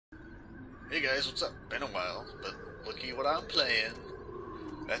Hey guys, what's up? Been a while, but looky what I'm playing.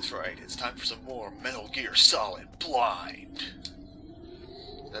 That's right, it's time for some more Metal Gear Solid Blind.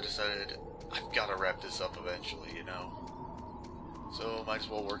 I decided I've got to wrap this up eventually, you know. So might as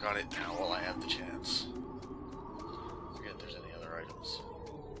well work on it now while I have the chance. Forget if there's any other items.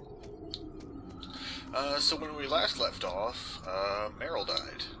 So when we last left off, Meryl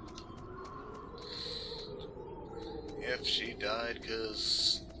died. If she died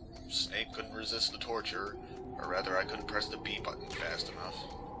because Snake couldn't resist the torture, or rather I couldn't press the B button fast enough.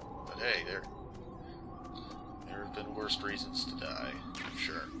 But hey, there have been worse reasons to die, I'm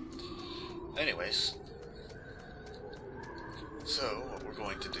sure. Anyways, so what we're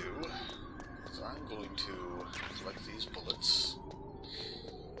going to do is I'm going to collect these bullets.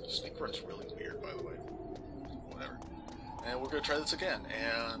 Snake run's really weird, by the way. Whatever. And we're going to try this again,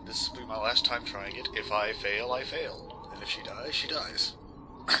 and this will be my last time trying it. If I fail, I fail. And if she dies, she dies.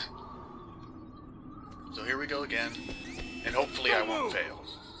 So here we go again, and hopefully I won't fail.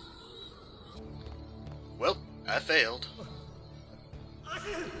 Well, I failed. Damn,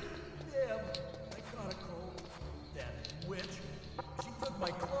 I caught a cold. That witch. She took my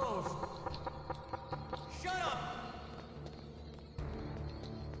clothes. Shut up!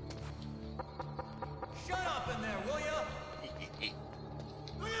 Shut up in there, will ya?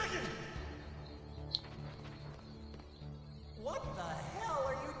 What the hell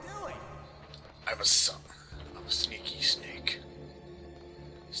are you doing? I'm a sneaky snake.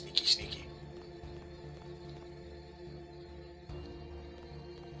 Sneaky, sneaky.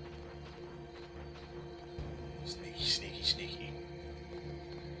 Sneaky, sneaky, sneaky.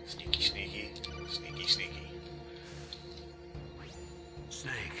 Sneaky, sneaky. Sneaky, sneaky.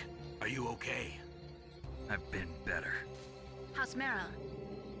 Snake, are you okay? I've been better. How's Meryl?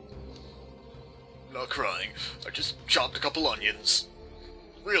 Not crying. I just chopped a couple onions.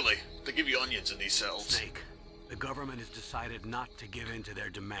 Really? They give you onions in these cells. Snake, the government has decided not to give in to their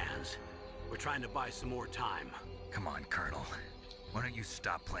demands. We're trying to buy some more time. Come on, Colonel. Why don't you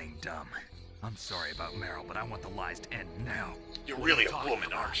stop playing dumb? I'm sorry about Meryl, but I want the lies to end now. You're What are really you a talking woman,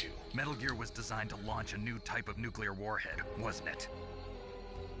 about? aren't you? Metal Gear was designed to launch a new type of nuclear warhead, wasn't it?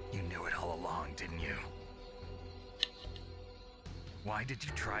 You knew it all along, didn't you? Why did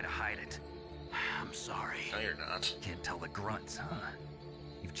you try to hide it? I'm sorry. No, you're not. Can't tell the grunts, huh?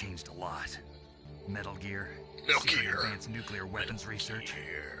 You've changed a lot. Metal Gear? Metal Secret Gear. Advanced nuclear weapons research?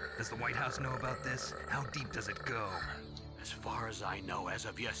 Does the White House know about this? How deep does it go? As far as I know, as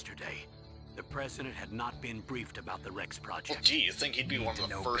of yesterday, the president had not been briefed about the Rex Well, project. gee, you think he'd be Need one to of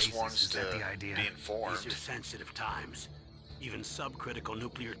the know first basis, ones is to that the idea? be informed? These are sensitive times. Even subcritical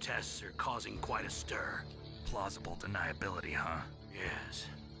nuclear tests are causing quite a stir. Plausible deniability, huh? Yes.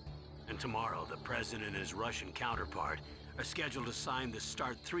 And tomorrow, the president and his Russian counterpart are scheduled to sign the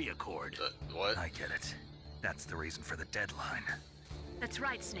START 3 Accord. What? I get it. That's the reason for the deadline. That's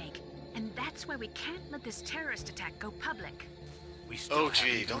right, Snake. And that's why we can't let this terrorist attack go public. We still Oh, haven't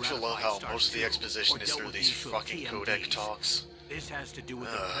gee, even don't you love ratified how START most of the 2 exposition or is dealt through with these the issue of fucking codec TMDs. talks? This has to do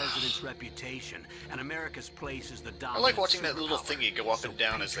with the president's reputation and America's place as the I dominant like watching that little superpower. thingy go up and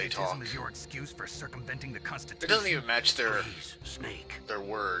down as they Patriotism talk. is your excuse for circumventing the Constitution? It doesn't even match their Please, Snake,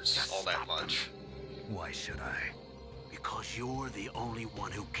 words Just all that stop them. much. Why should I? because you're the only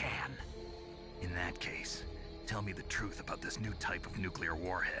one who can. In that case, tell me the truth about this new type of nuclear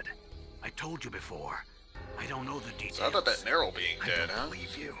warhead. I told you before. I don't know the details. So how about that Meryl being I dead, don't huh?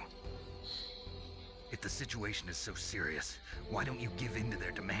 believe you. If the situation is so serious, why don't you give in to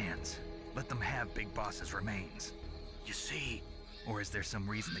their demands? Let them have Big Boss's remains. You see, Or is there some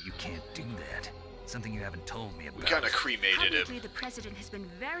reason that you can't do that? Something you haven't told me about? We kind of cremated Publicly, him. the president has been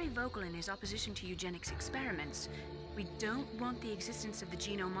very vocal in his opposition to eugenics experiments. We don't want the existence of the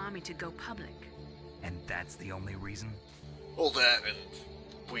Genome Army to go public. And that's the only reason? Well, that, and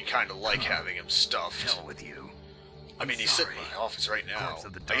we kind of like having him stuffed. Hell with you. I mean, he's sitting in my office right now. Corpse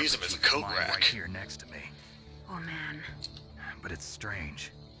of the I use him DARPA as a chief is coat lying rack. right here next to me. Oh man. But it's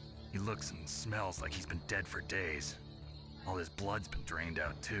strange. He looks and smells like he's been dead for days. All his blood's been drained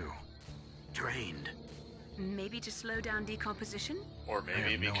out too. drained. Maybe to slow down decomposition? Or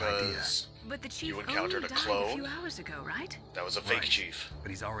maybe have no because But the chief You encountered only a died clone? a few hours ago, right? that was a fake Right. chief. But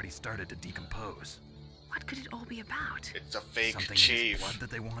he's already started to decompose. What could it all be about? It's a fake Something in his chief. blood that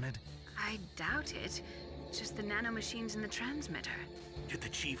they wanted? I doubt it. Just the nanomachines in the transmitter. Did the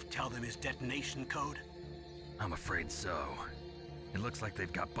chief tell them his detonation code? I'm afraid so. It looks like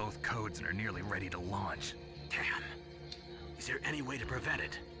they've got both codes and are nearly ready to launch. Damn. Is there any way to prevent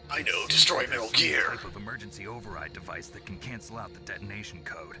it? I know, Seems destroy like there's Metal some Gear. type of emergency override device that can cancel out the detonation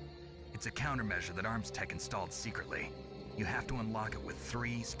code. It's a countermeasure that Arms Tech installed secretly. You have to unlock it with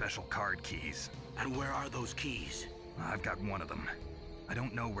 3 special card keys. And where are those keys? I've got one of them. I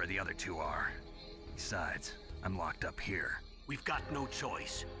don't know where the other 2 are. Besides, I'm locked up here. We've got no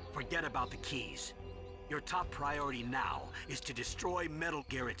choice. Forget about the keys. Your top priority now is to destroy Metal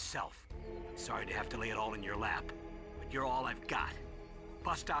Gear itself. Sorry to have to lay it all in your lap, but you're all I've got.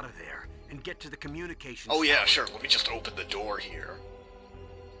 Bust out of there and get to the communications Oh yeah, tower. sure. Let me just open the door here.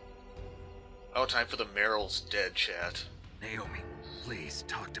 Oh, time for the Meryl's dead chat. Naomi, please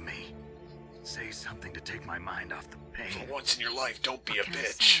talk to me. Say something to take my mind off the pain. For once in your life, don't be What a can I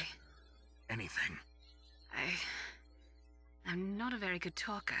bitch. say? Anything. I'm not a very good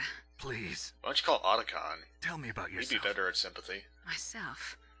talker. Please, Why don't you call Otacon? tell me about He'd be yourself. better at sympathy.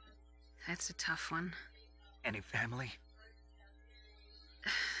 Myself. That's a tough one. Any family?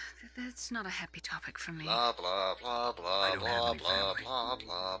 That's not a happy topic for me. Blah blah blah blah I don't have blah any blah family. blah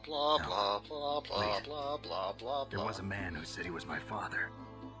blah blah No. blah blah blah Please. blah blah blah There blah. was a man who said he was my father.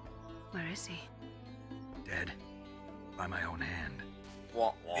 Where is he? Dead. By my own hand.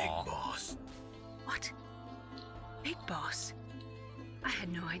 Wah, Big wah. Boss. What? Big Boss? I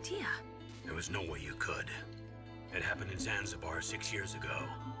had no idea. There was no way you could. It happened in Zanzibar 6 years ago.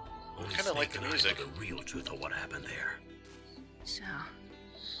 Only Kinda like Snake the and I music. know the real truth of what happened there. So,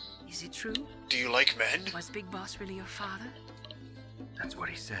 is it true? Do you like men? Was Big Boss really your father? That's what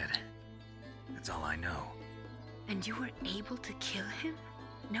he said. That's all I know. And you were able to kill him?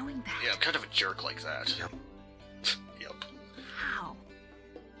 Knowing that? Yeah, I'm kind of a jerk like that. Yep. Yep. How?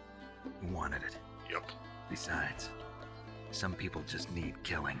 He wanted it. Yep. Besides, some people just need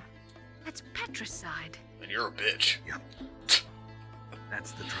killing. That's patricide. And you're a bitch. Yep.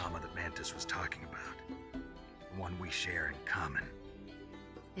 That's the trauma that Mantis was talking about. The one we share in common.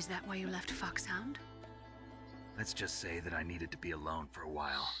 Is that why you left Foxhound? Let's just say that I needed to be alone for a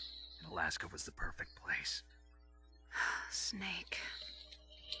while, and Alaska was the perfect place. Snake.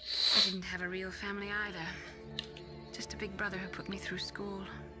 I didn't have a real family either. Just a big brother who put me through school.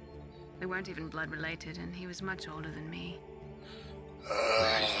 We weren't even blood related, and he was much older than me.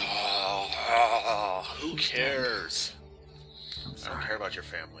 Who cares? I'm I don't sorry. care about your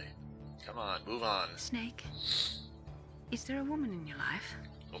family. Come on, move on. Snake, is there a woman in your life?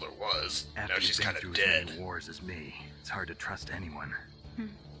 Well, there was. After Now she's you've been kind of through dead. as many wars as me, it's hard to trust anyone.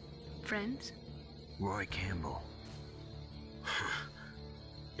 Friends? Roy Campbell.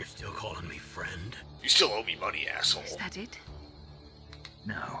 You're still calling me friend? You still owe me money, Is asshole. that it?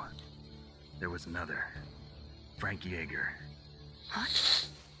 No. There was another. Frank Yeager. What?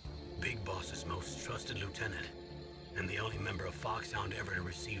 Big Boss's most trusted lieutenant. And the only member of Foxhound ever to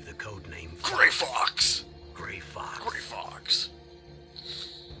receive the code name Gray Fox! Gray Fox. Gray Fox.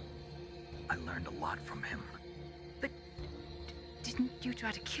 I learned a lot from him. But didn't you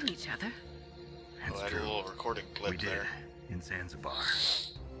try to kill each other? That's I had a true. little recording We clip did, there. in Zanzibar.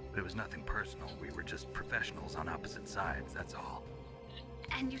 But it was nothing personal. We were just professionals on opposite sides, that's all.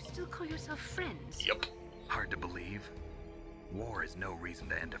 And you still call yourself friends? Yep. Hard to believe. War is no reason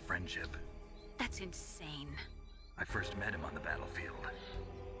to end a friendship. That's insane. I first met him on the battlefield.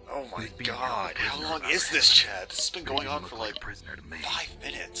 Oh my He's being held god, a how prisoner long about is half this of it. chat? This has been But he going didn't on look for like like a prisoner to me. 5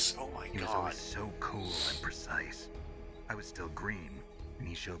 minutes. Oh my He was god. always so cool and precise. I was still green, and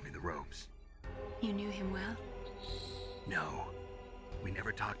he showed me the ropes. You knew him well? No, we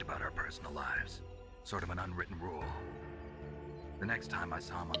never talked about our personal lives. Sort of an unwritten rule. The next time I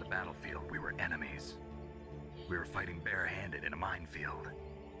saw him on the battlefield, we were enemies. We were fighting barehanded in a minefield.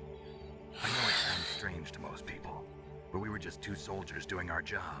 I know it sounds strange to most people, but we were just 2 soldiers doing our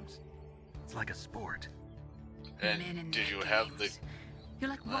jobs. It's like a sport. Men And and did their you have the... games. You're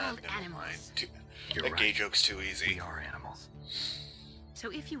like wild never animals. mind. You're That right. gay joke's too easy. We are animals.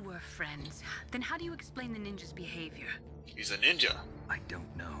 So if you were friends, then how do you explain the ninja's behavior? He's a ninja. I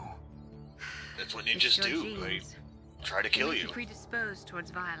don't know. That's what It's ninjas your do. They genes. try to They kill make you. predisposed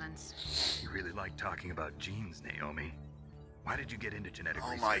towards violence. You really like talking about genes, Naomi. Why did you get into genetic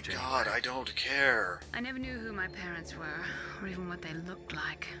Oh research my anyway? god, I don't care. I never knew who my parents were, or even what they looked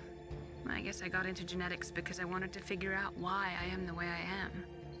like. I guess I got into genetics because I wanted to figure out why I am the way I am.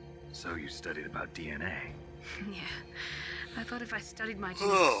 So you studied about DNA. Yeah. I thought if I studied my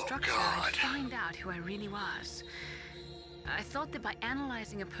genetic Oh, structure, God. I'd find out who I really was. I thought that by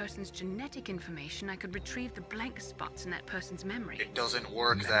analyzing a person's genetic information, I could retrieve the blank spots in that person's memory. It doesn't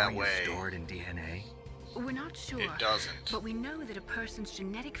work Now that you way. stored in DNA? We're not sure. It doesn't. But we know that a person's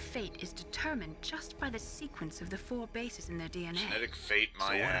genetic fate is determined just by the sequence of the 4 bases in their DNA. Genetic fate, my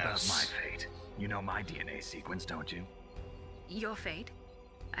So what ass. about my fate? You know my DNA sequence, don't you? Your fate?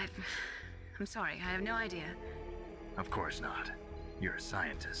 I'm sorry, I have no idea. Of course not. You're a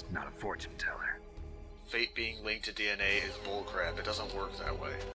scientist, not a fortune teller. fate being linked to DNA is bullcrap. It doesn't work that way.